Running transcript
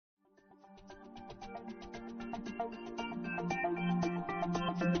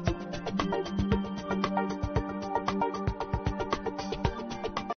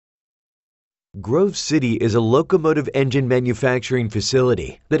Grove City is a locomotive engine manufacturing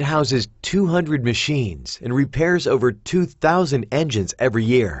facility that houses 200 machines and repairs over 2,000 engines every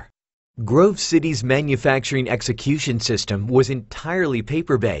year. Grove City's manufacturing execution system was entirely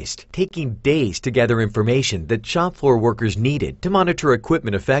paper-based, taking days to gather information that shop floor workers needed to monitor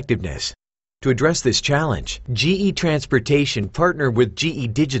equipment effectiveness. To address this challenge, GE Transportation partnered with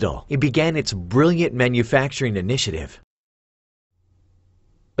GE Digital and began its Brilliant Manufacturing Initiative.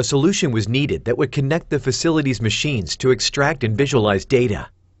 A solution was needed that would connect the facility's machines to extract and visualize data.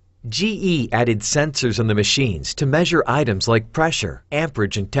 GE added sensors on the machines to measure items like pressure,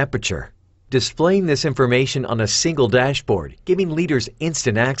 amperage, and temperature, displaying this information on a single dashboard, giving leaders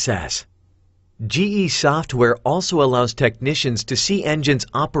instant access. GE software also allows technicians to see engines'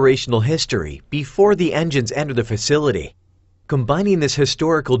 operational history before the engines enter the facility. Combining this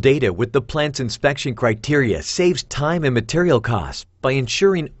historical data with the plant's inspection criteria saves time and material costs by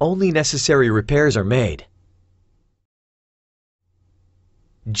ensuring only necessary repairs are made.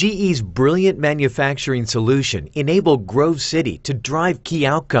 GE's Brilliant Manufacturing solution enabled Grove City to drive key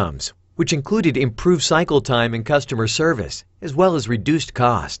outcomes, which included improved cycle time and customer service, as well as reduced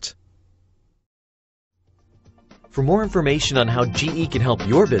costs. For more information on how GE can help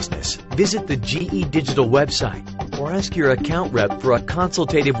your business, visit the GE Digital website or ask your account rep for a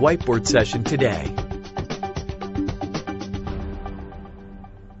consultative whiteboard session today.